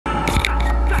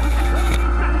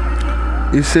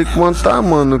E sei contar,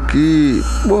 mano, que,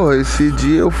 porra, esse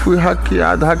dia eu fui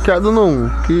hackeado. Hackeado não,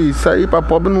 que isso aí pra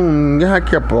pobre não, ninguém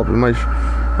hackeia pobre, mas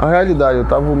a realidade, eu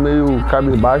tava meio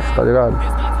cabisbaixo, tá ligado?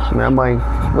 Minha mãe,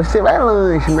 você vai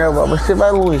longe, minha avó, você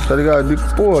vai longe, tá ligado? E,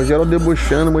 pô, geral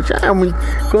debochando,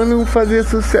 quando eu fazia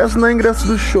sucesso no ingresso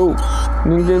do show,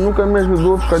 ninguém nunca me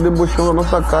ajudou a ficar debochando a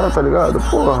nossa cara, tá ligado?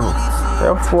 Porra,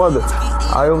 é foda.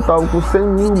 Aí eu tava com 100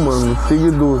 mil, mano,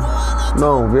 seguidores.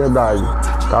 Não, verdade.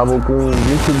 Tava com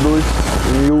 22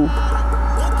 mil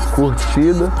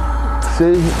curtidas,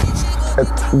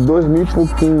 2 mil e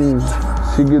pouquinhos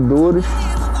seguidores.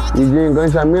 E de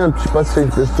engajamento, tipo assim,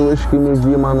 as pessoas que me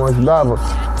viam, mas não ajudavam,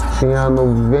 tinha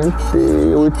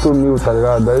 98 mil, tá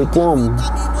ligado? Aí como?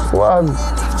 Suave.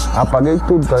 Apaguei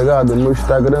tudo, tá ligado? Meu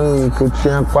Instagram, que eu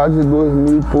tinha quase 2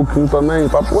 mil e pouquinho também,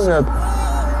 papo reto.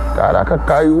 Caraca,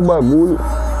 caiu o bagulho.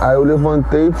 Aí eu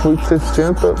levantei e fui de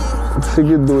 60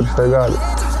 seguidores, tá ligado?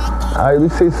 Aí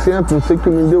dos 600, não sei o que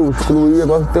me deu, excluí,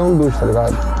 agora tem um 2, tá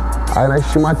ligado? Aí na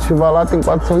estimativa lá tem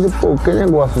 400 e pouco, que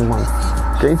negócio, mano.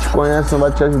 Quem te conhece não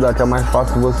vai te ajudar, que é mais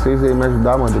fácil vocês aí me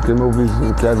ajudar, mano, do que meu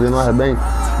vizinho. Quer ver nós bem?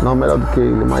 Não melhor do que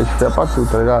ele, mas fé pra tu,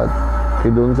 tá ligado?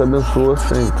 Que Deus nos abençoa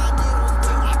sempre.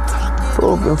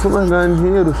 Pô, pensou nós ganhando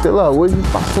dinheiro, sei lá, hoje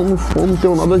passamos fome, não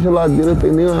tem nada na geladeira, não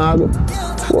tem nem água.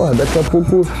 Porra, daqui a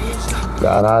pouco,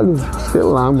 caralho, sei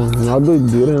lá, mano, uma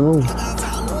doideira, não.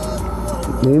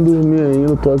 Nem dormi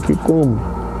ainda, tô aqui como?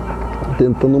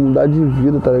 Tentando mudar de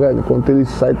vida, tá ligado? Enquanto ele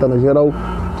sai, tá na geral.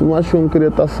 Tu não acha que eu não queria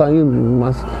estar saindo?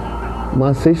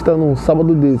 Uma sexta, não,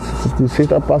 sábado desse, de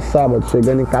sexta pra sábado,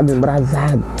 chegando em casa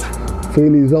embrasado,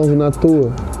 felizão, vindo à toa.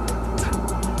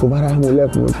 Com várias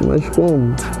mulheres, mas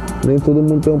como? Nem todo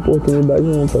mundo tem oportunidade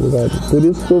não, tá ligado? Por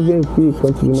isso que eu venho aqui,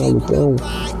 canto de malucão,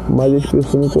 mas as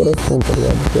pessoas no coração, tá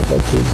ligado? Que é pra tudo.